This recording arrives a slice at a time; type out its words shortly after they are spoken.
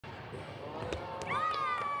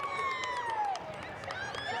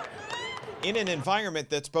In an environment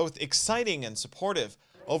that's both exciting and supportive,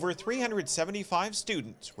 over 375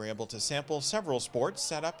 students were able to sample several sports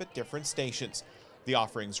set up at different stations. The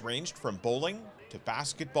offerings ranged from bowling to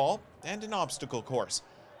basketball and an obstacle course.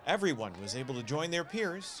 Everyone was able to join their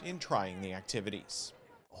peers in trying the activities.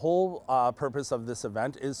 Whole purpose of this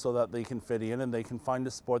event is so that they can fit in and they can find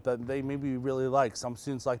a sport that they maybe really like. Some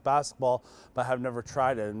students like basketball but have never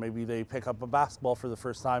tried it, and maybe they pick up a basketball for the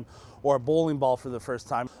first time or a bowling ball for the first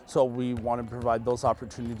time. So we want to provide those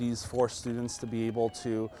opportunities for students to be able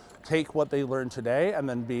to take what they learned today and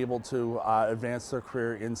then be able to advance their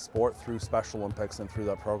career in sport through Special Olympics and through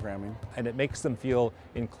that programming. And it makes them feel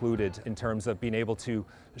included in terms of being able to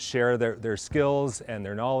share their skills and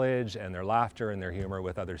their knowledge and their laughter and their humor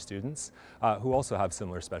with other students who also have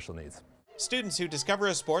similar special needs. Students who discover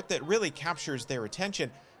a sport that really captures their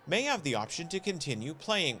attention may have the option to continue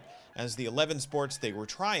playing, as the 11 sports they were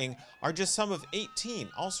trying are just some of 18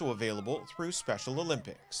 also available through Special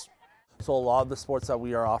Olympics. So a lot of the sports that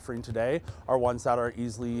we are offering today are ones that are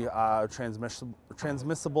easily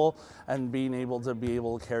transmissible and being able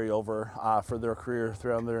to carry over for their career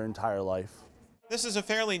throughout their entire life. This is a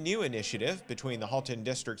fairly new initiative between the Halton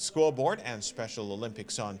District School Board and Special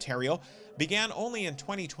Olympics Ontario. Began only in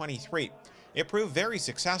 2023. It proved very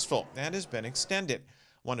successful and has been extended.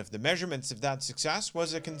 One of the measurements of that success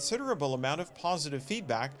was a considerable amount of positive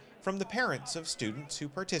feedback from the parents of students who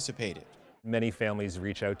participated. Many families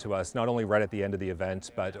reach out to us, not only right at the end of the event,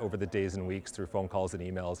 but over the days and weeks through phone calls and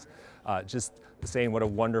emails, just saying what a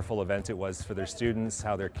wonderful event it was for their students,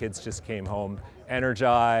 how their kids just came home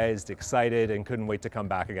energized, excited, and couldn't wait to come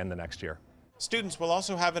back again the next year. Students will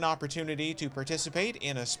also have an opportunity to participate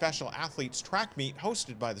in a special athletes track meet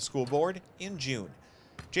hosted by the school board in June.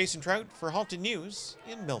 Jason Trout for Halton News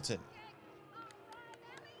in Milton.